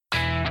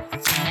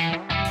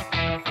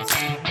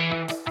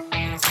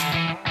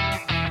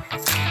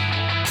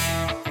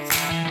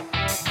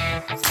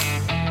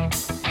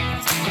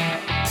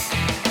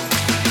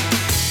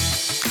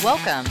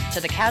Welcome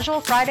to the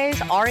Casual Fridays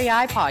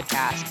REI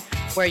podcast,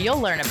 where you'll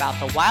learn about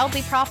the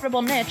wildly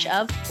profitable niche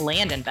of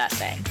land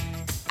investing.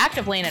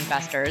 Active land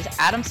investors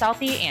Adam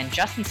Southey and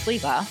Justin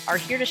Sleva are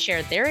here to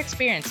share their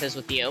experiences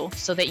with you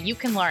so that you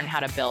can learn how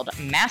to build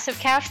massive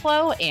cash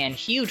flow and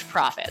huge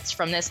profits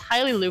from this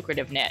highly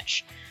lucrative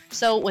niche.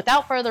 So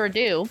without further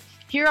ado,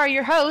 here are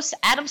your hosts,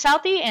 Adam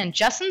Southey and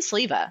Justin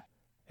Sleva.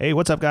 Hey,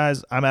 what's up,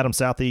 guys? I'm Adam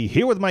Southey,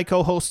 here with my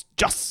co-host,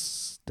 Justin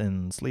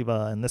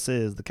Sleva, and this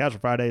is the Casual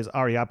Fridays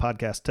REI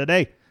podcast.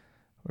 Today,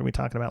 we're going to be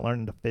talking about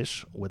learning to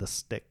fish with a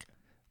stick.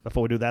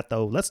 Before we do that,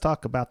 though, let's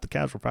talk about the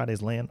Casual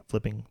Fridays land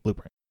flipping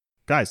blueprint.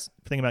 Guys, if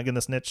you're thinking about getting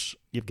this niche,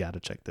 you've got to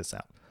check this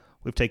out.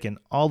 We've taken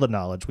all the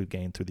knowledge we've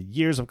gained through the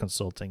years of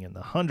consulting and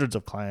the hundreds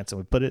of clients, and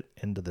we put it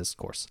into this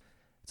course.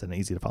 It's an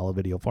easy-to-follow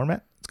video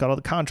format. It's got all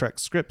the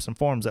contracts, scripts, and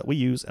forms that we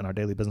use in our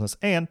daily business,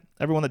 and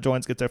everyone that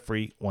joins gets their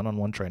free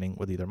one-on-one training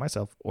with either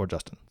myself or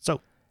Justin.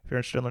 So if you're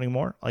interested in learning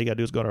more, all you got to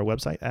do is go to our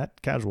website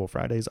at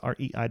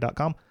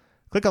casualfridaysrei.com,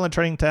 click on the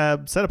training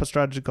tab, set up a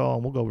strategy call,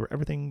 and we'll go over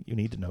everything you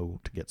need to know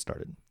to get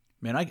started.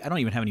 Man, I don't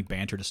even have any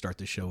banter to start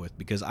this show with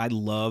because I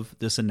love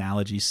this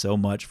analogy so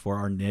much for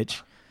our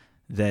niche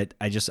that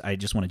I just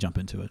want to jump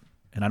into it.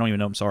 And I don't even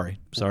know. I'm sorry.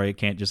 I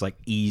can't just like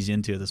ease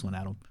into this one,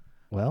 Adam.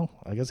 Well,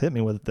 I guess hit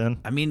me with it then.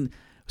 I mean,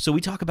 so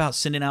we talk about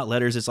sending out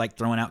letters. It's like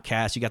throwing out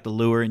casts. You got the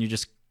lure and you're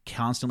just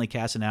constantly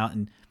casting out.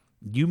 And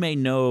you may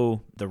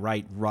know the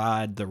right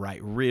rod, the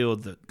right reel,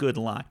 the good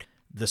line,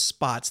 the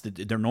spots that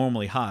they're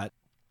normally hot.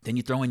 Then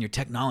you throw in your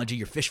technology,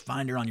 your fish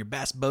finder on your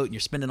bass boat, and you're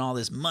spending all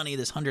this money,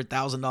 this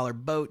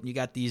 $100,000 boat, and you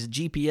got these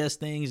GPS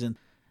things, and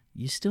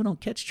you still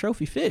don't catch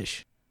trophy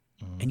fish.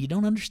 And you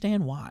don't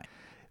understand why.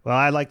 Well,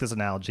 I like this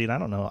analogy, and I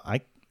don't know.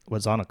 I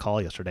was on a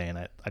call yesterday, and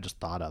I just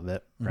thought of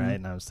it, right?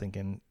 And I was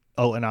thinking,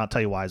 and I'll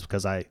tell you why. It's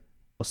because I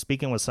was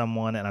speaking with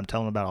someone, and I'm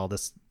telling them about all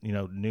this,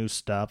 new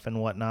stuff and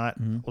whatnot.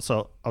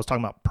 So I was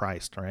talking about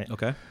priced, right?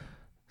 Okay.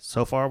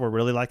 So far, we're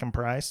really liking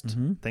priced.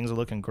 Things are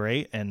looking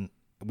great, and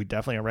we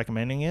definitely are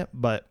recommending it,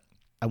 but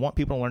I want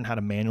people to learn how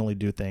to manually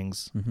do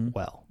things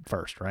well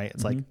first, right?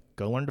 It's like,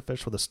 go learn to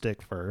fish with a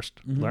stick first,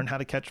 learn how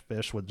to catch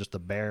fish with just a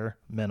bare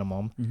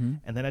minimum,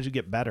 and then as you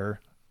get better,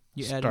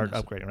 you start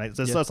upgrading, right?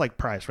 So it's like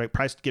price, right?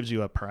 Price gives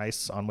you a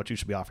price on what you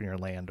should be offering your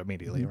land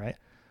immediately, right?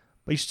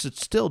 But you should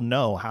still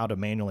know how to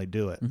manually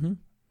do it.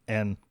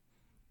 And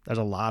there's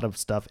a lot of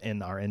stuff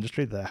in our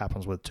industry that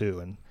happens with too,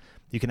 and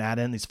you can add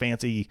in these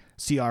fancy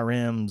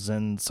CRMs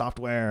and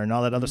software and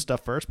all that other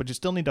stuff first, but you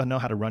still need to know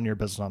how to run your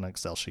business on an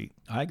Excel sheet.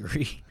 I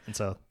agree. And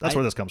so that's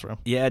where this comes from.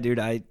 Yeah,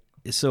 dude.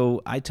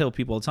 So I tell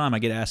people all the time, I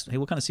get asked, hey,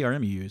 what kind of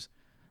CRM you use?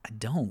 I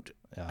don't.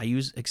 Yeah. I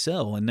use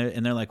Excel. And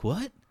they're like,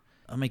 what?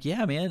 I'm like,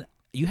 yeah, man.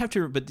 You have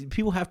to, but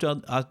people have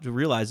to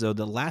realize, though,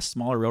 the last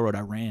smaller railroad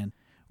I ran,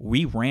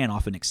 we ran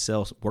off an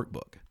Excel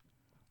workbook.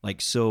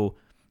 So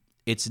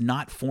it's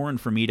not foreign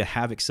for me to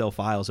have Excel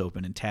files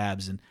open and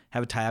tabs and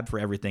have a tab for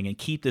everything and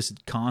keep this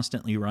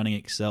constantly running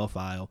Excel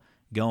file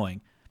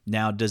going.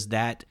 Now, does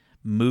that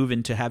move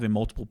into having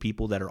multiple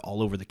people that are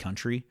all over the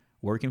country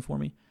working for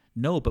me?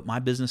 No, but my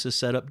business is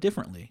set up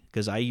differently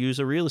because I use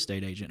a real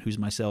estate agent who's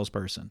my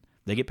salesperson.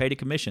 They get paid a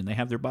commission. They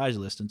have their buys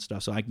list and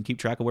stuff, so I can keep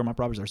track of where my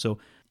properties are. So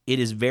it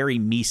is very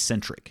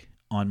me-centric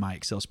on my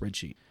Excel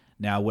spreadsheet.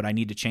 Now, would I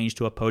need to change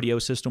to a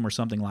Podio system or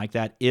something like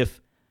that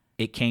if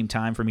it came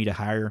time for me to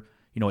hire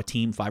a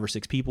team, 5 or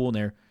 6 people, and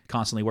they're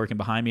constantly working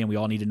behind me, and we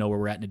all need to know where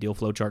we're at in a deal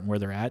flow chart and where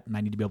they're at, and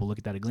I need to be able to look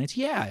at that at a glance?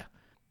 Yeah.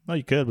 Well,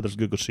 you could, but there's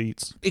Google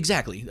Sheets.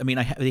 Exactly. I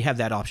mean, they have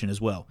that option as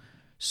well.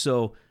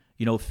 So,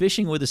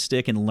 fishing with a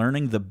stick and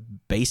learning the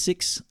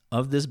basics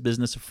of this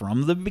business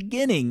from the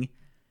beginning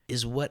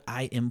is what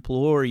I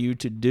implore you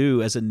to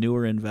do as a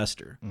newer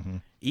investor.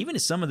 Even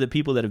as some of the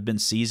people that have been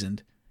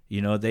seasoned,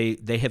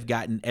 they have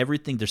gotten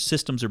everything. Their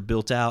systems are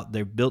built out.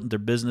 They're built in their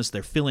business.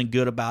 They're feeling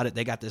good about it.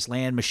 They got this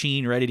land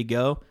machine ready to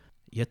go.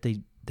 Yet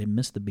they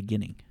missed the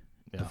beginning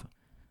of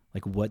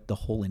what the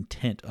whole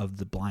intent of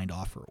the blind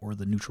offer or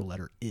the neutral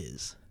letter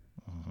is.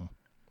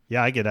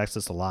 Yeah, I get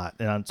access a lot.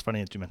 And it's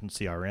funny that you mentioned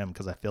CRM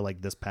because I feel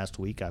like this past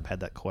week I've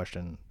had that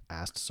question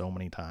asked so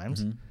many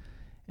times.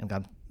 And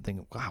I'm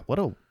thinking, wow, what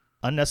a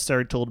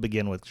unnecessary tool to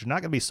begin with. You're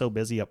not going to be so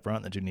busy up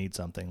front that you need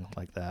something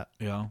like that.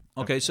 Yeah.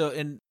 Okay, so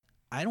and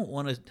I don't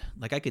want to,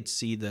 I could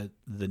see the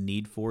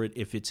need for it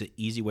if it's an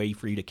easy way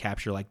for you to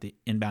capture the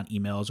inbound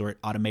emails or it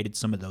automated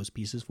some of those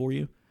pieces for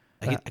you.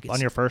 On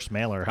your first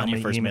mailer, how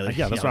many emails?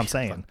 Yeah, that's what I'm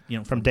saying.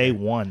 From day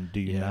one,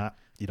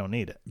 you don't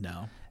need it.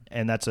 No.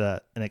 And that's an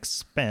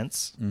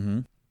expense.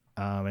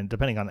 And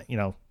depending on,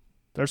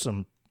 there's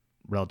some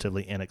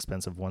relatively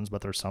inexpensive ones, but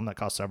there's some that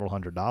cost several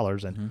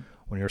 $100s. And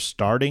when you're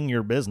starting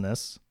your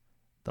business,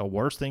 the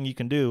worst thing you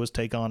can do is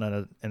take on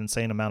an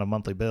insane amount of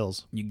monthly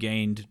bills. You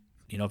gained,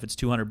 if it's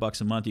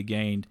 $200 a month, you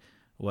gained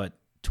what,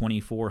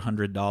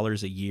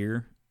 $2,400 a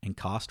year in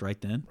cost right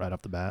then? Right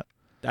off the bat.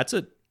 That's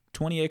a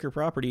 20-acre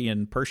property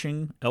in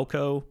Pershing,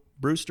 Elko,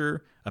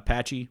 Brewster,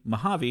 Apache,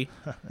 Mojave.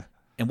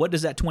 And what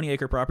does that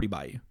 20-acre property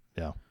buy you?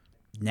 Yeah.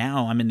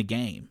 Now I'm in the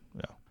game.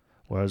 Yeah.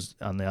 Whereas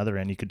on the other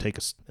end, you could take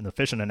in the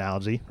fishing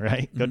analogy,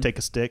 right? Go take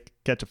a stick,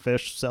 catch a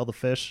fish, sell the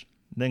fish,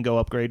 then go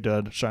upgrade to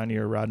a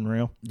shinier rod and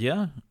reel.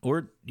 Yeah,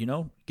 or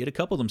get a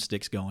couple of them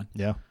sticks going.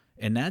 Yeah.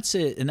 And that's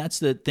it. And that's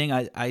the thing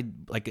I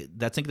like.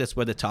 I think that's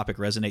why the topic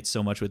resonates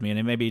so much with me. And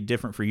it may be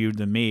different for you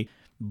than me,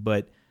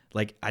 but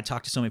like I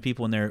talk to so many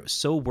people and they're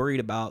so worried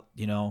about,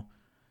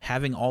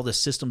 having all the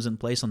systems in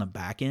place on the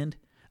back end.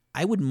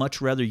 I would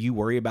much rather you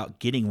worry about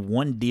getting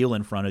one deal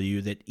in front of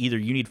you that either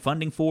you need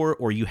funding for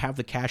or you have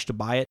the cash to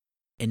buy it.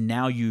 And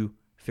now you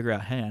figure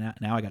out, hey,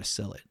 now I got to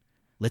sell it.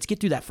 Let's get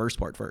through that first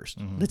part first.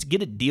 Mm-hmm. Let's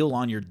get a deal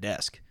on your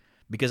desk,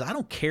 because I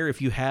don't care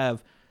if you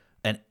have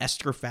an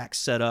Esterfax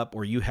set up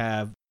or you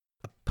have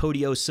a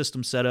Podio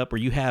system set up or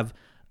you have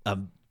a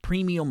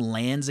premium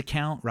lands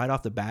account right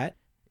off the bat.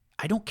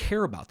 I don't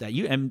care about that.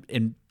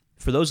 And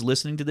for those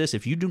listening to this,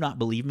 if you do not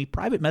believe me,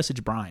 private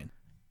message Brian.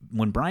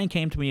 When Brian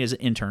came to me as an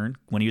intern,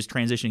 when he was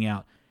transitioning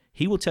out,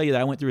 he will tell you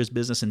that I went through his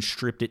business and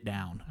stripped it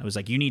down. I was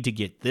like, you need to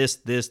get this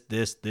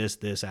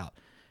out.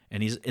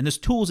 And there's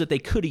tools that they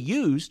could have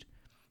used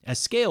as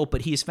scale,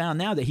 but he has found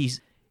now that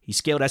he's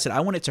scaled. I said,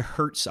 I want it to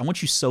hurt. I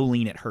want you so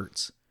lean it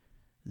hurts.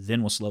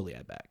 Then we'll slowly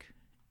add back.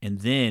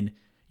 And then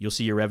you'll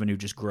see your revenue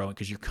just growing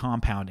because you're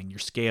compounding, you're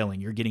scaling,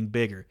 you're getting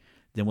bigger.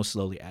 Then we'll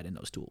slowly add in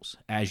those tools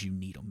as you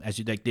need them.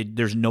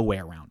 There's no way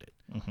around it.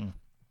 Mm-hmm.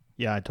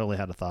 Yeah, I totally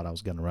had a thought I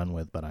was going to run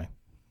with, but I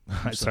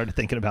started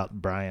thinking about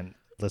Brian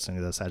listening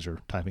to this as you're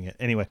typing it.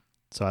 Anyway,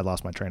 so I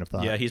lost my train of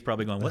thought. Yeah, he's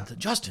probably going,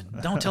 Justin,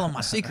 don't tell him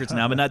my secrets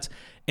now. But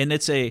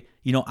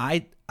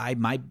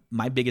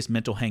my biggest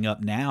mental hang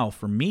up now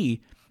for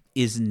me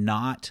is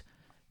not,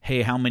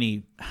 hey, how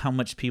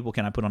much people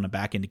can I put on the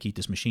back end to keep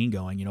this machine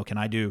going? Can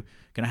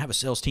I have a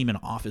sales team in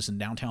an office in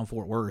downtown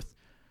Fort Worth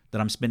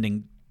that I'm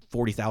spending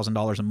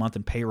 $40,000 a month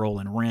in payroll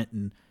and rent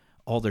and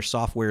all their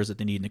softwares that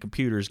they need in the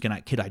computers?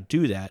 Could I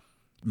do that?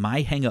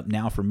 My hang up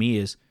now for me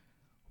is,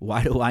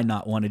 why do I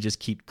not want to just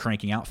keep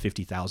cranking out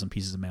 50,000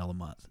 pieces of mail a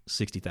month,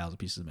 60,000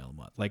 pieces of mail a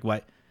month? Like,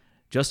 why,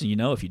 Justin,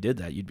 if you did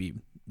that, you'd be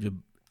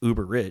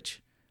uber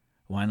rich.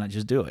 Why not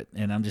just do it?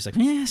 And I'm just like,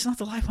 it's not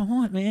the life I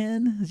want,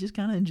 man. I just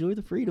kind of enjoy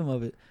the freedom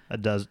of it.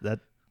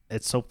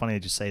 It's so funny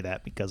that you say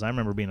that, because I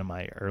remember being in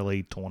my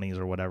early 20s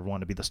or whatever,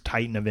 wanting to be this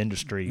titan of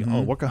industry. Mm-hmm.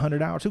 Oh, work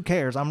 100 hours. Who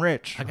cares? I'm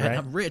rich.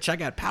 I'm rich. I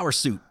got power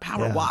suit,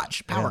 power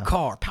watch, power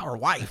car, power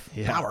wife,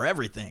 power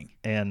everything.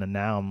 And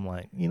now I'm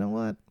like, you know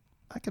what?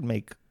 I could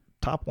make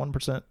top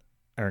 1%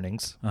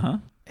 earnings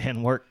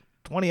and work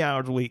 20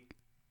 hours a week.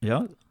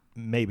 Yeah.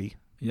 Maybe.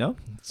 Yep.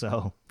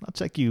 So I'll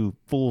check you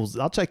fools.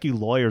 I'll check you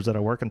lawyers that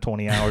are working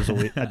 20 hours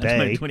a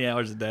day. 20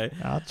 hours a day.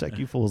 I'll check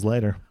you fools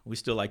later. We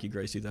still like you,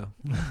 Gracie, though.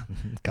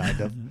 Kind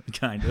of.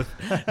 Kind of.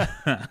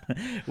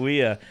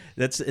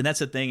 That's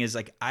the thing is,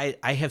 like, I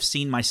have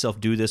seen myself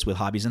do this with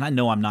hobbies, and I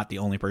know I'm not the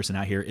only person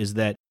out here, is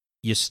that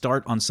you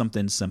start on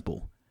something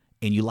simple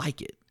and you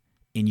like it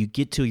and you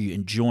get to you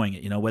enjoying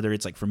it, whether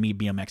it's like for me,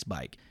 BMX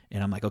bike,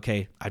 and I'm like,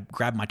 okay, I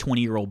grab my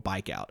 20-year-old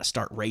bike out, I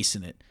start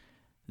racing it.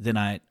 Then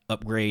I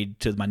upgrade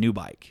to my new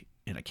bike,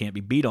 and I can't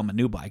be beat on my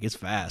new bike. It's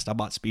fast. I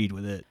bought speed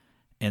with it.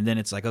 And then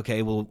it's like,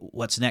 okay, well,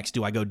 what's next?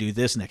 Do I go do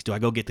this next? Do I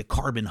go get the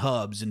carbon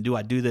hubs, and do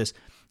I do this?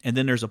 And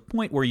then there's a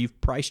point where you've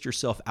priced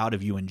yourself out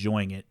of you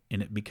enjoying it,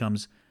 and it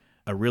becomes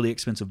a really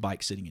expensive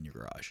bike sitting in your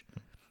garage.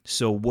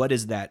 So what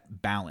is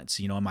that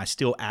balance? Am I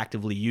still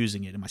actively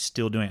using it? Am I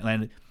still doing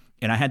it?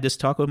 And I had this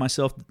talk with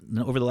myself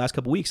over the last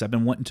couple of weeks. I've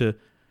been wanting to.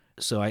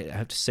 So I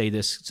have to say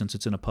this since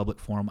it's in a public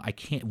forum. I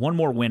can't. One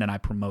more win and I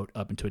promote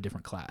up into a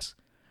different class.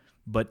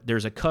 But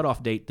there's a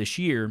cutoff date this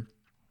year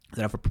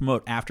that if I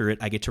promote after it,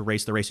 I get to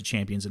race the Race of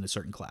Champions in a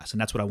certain class. And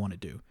that's what I want to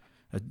do.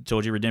 I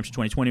told you, Redemption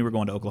 2020, we're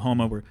going to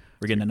Oklahoma. We're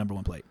getting the number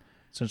one plate.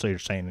 Essentially, you're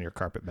saying you're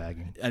carpet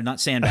bagging. I'm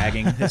not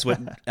sandbagging. That's what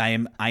I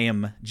am. I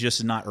am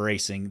just not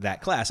racing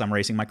that class. I'm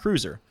racing my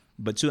cruiser.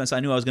 But since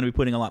I knew I was going to be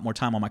putting a lot more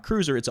time on my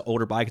cruiser, it's an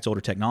older bike, it's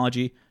older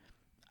technology.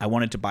 I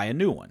wanted to buy a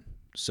new one.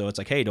 So it's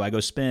like, hey, do I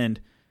go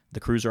spend the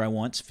cruiser I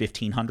want's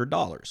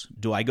 $1,500?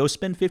 Do I go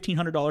spend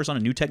 $1,500 on a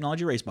new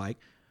technology race bike,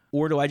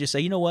 or do I just say,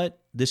 you know what,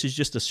 this is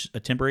just a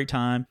temporary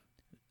time.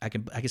 I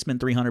can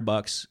spend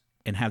 $300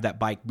 and have that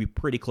bike be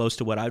pretty close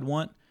to what I'd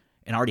want,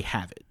 and I already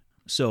have it.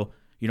 So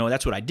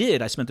that's what I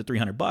did. I spent the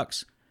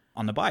 $300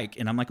 on the bike,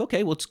 and I'm like,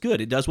 okay, well, it's good.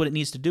 It does what it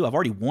needs to do. I've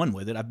already won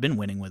with it. I've been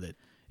winning with it.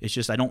 It's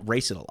just I don't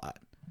race it a lot,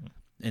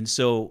 and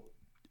so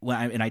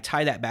when I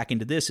tie that back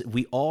into this,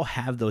 we all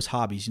have those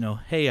hobbies.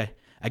 Hey,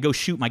 I go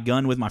shoot my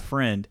gun with my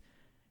friend.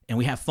 And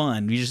we have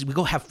fun. We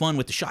go have fun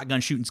with the shotgun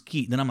shooting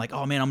skeet. And then I'm like,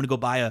 oh man, I'm gonna go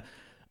buy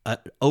a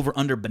over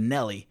under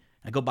Benelli.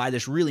 I go buy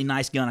this really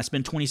nice gun. I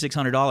spend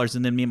 $2,600,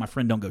 and then me and my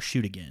friend don't go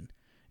shoot again,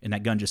 and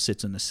that gun just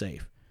sits in the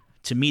safe.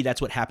 To me,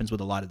 that's what happens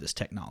with a lot of this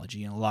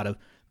technology and a lot of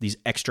these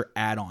extra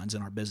add-ons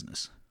in our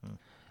business.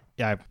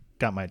 Yeah, I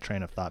got my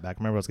train of thought back.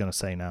 Remember what I was gonna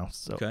say now.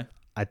 So okay.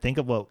 I think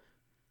of what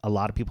a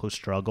lot of people who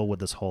struggle with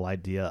this whole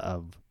idea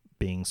of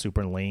being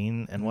super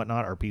lean and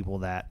whatnot are people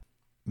that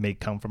may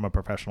come from a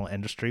professional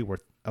industry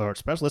or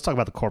especially, let's talk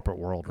about the corporate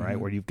world, right?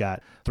 Where you've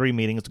got 3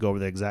 meetings to go over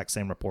the exact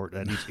same report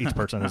that each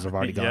person has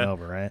already gone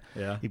over, right?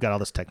 Yeah. You've got all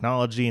this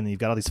technology, and then you've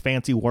got all these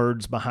fancy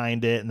words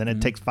behind it, and then it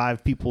takes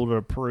 5 people to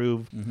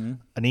approve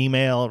an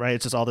email, right?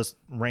 It's just all this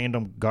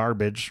random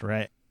garbage,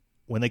 right?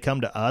 when they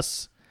come to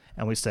us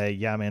and we say,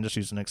 yeah, man, just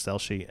use an Excel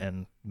sheet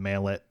and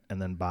mail it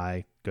and then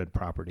buy good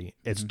property.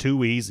 It's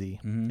too easy.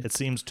 It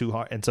seems too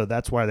hard. And so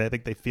that's why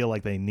they feel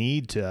like they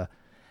need to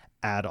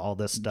add all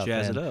this stuff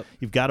Jazz in. it up.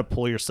 You've got to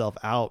pull yourself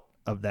out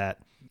of that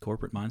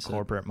Corporate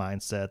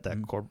mindset,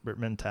 that corporate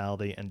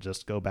mentality, and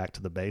just go back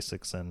to the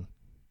basics and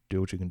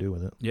do what you can do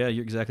with it. Yeah,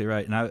 you're exactly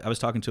right. And I was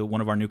talking to one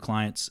of our new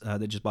clients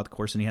that just bought the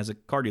course, and he has a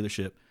car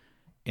dealership.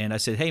 And I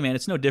said, hey, man,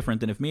 it's no different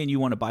than if me and you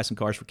want to buy some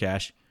cars for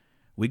cash.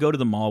 We go to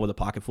the mall with a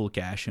pocket full of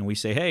cash, and we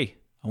say, hey,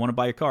 I want to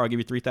buy your car. I'll give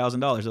you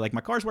 $3,000. They're like,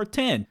 my car's worth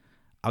 $10,000.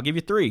 I'll give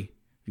you $3,000. If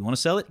you want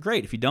to sell it,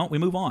 great. If you don't, we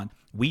move on.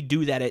 We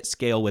do that at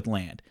scale with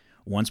land.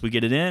 Once we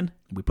get it in,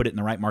 we put it in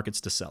the right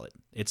markets to sell it.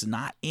 It's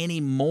not any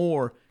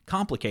more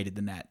complicated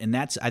than that. And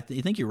I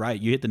think you're right.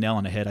 You hit the nail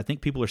on the head. I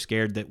think people are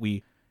scared that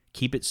we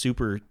keep it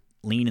super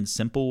lean and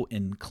simple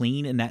and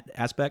clean in that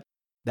aspect.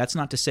 That's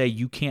not to say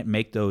you can't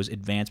make those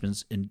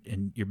advancements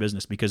in your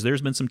business, because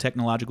there's been some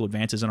technological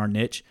advances in our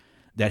niche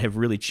that have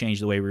really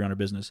changed the way we run our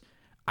business.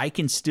 I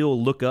can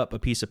still look up a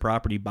piece of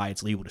property by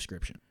its legal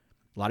description.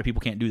 A lot of people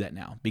can't do that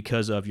now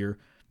because of your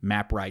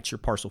map rights, your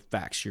parcel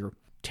facts, your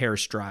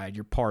terrace stride,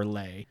 your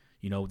parlay.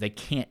 They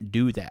can't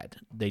do that.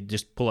 They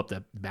just pull up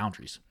the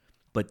boundaries.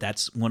 But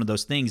that's one of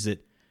those things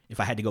that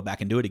if I had to go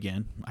back and do it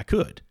again, I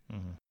could.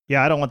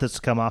 Yeah, I don't want this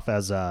to come off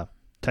as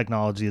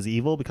technology is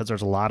evil, because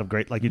there's a lot of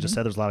great, like you just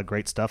said, there's a lot of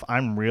great stuff.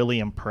 I'm really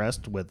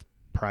impressed with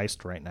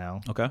Priced right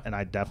now. Okay. And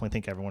I definitely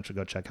think everyone should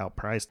go check out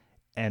Priced.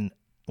 And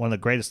one of the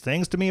greatest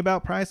things to me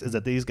about Priced is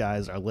that these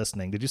guys are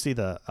listening. Did you see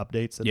the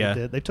updates that they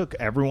did? They took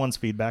everyone's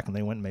feedback and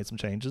they went and made some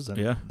changes.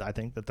 And I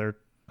think that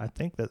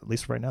at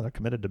least right now they're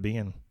committed to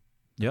being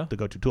the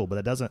go-to tool. But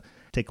that doesn't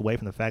take away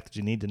from the fact that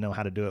you need to know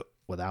how to do it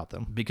without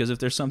them. Because if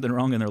there's something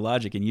wrong in their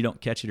logic and you don't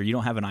catch it, or you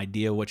don't have an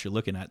idea what you're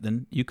looking at,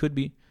 then you could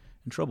be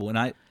in trouble.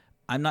 And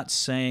I'm not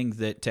saying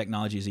that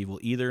technology is evil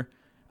either.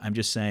 I'm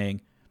just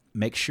saying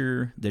make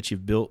sure that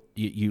you've built,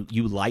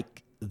 you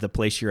like the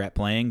place you're at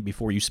playing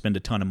before you spend a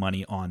ton of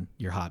money on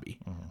your hobby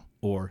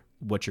or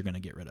what you're going to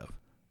get rid of.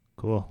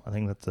 Cool. I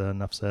think that's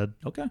enough said.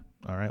 Okay.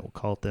 All right. We'll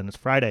call it then. It's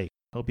Friday.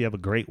 Hope you have a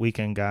great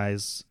weekend,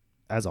 guys.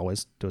 As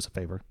always, do us a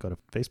favor. Go to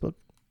Facebook,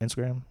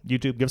 Instagram,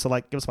 YouTube. Give us a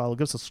like, give us a follow,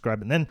 give us a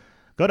subscribe, and then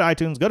go to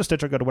iTunes, go to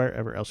Stitcher, go to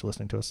wherever else you're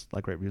listening to us.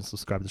 Like, rate, review, and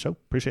subscribe to the show.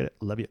 Appreciate it.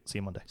 Love you. See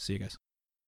you Monday. See you guys.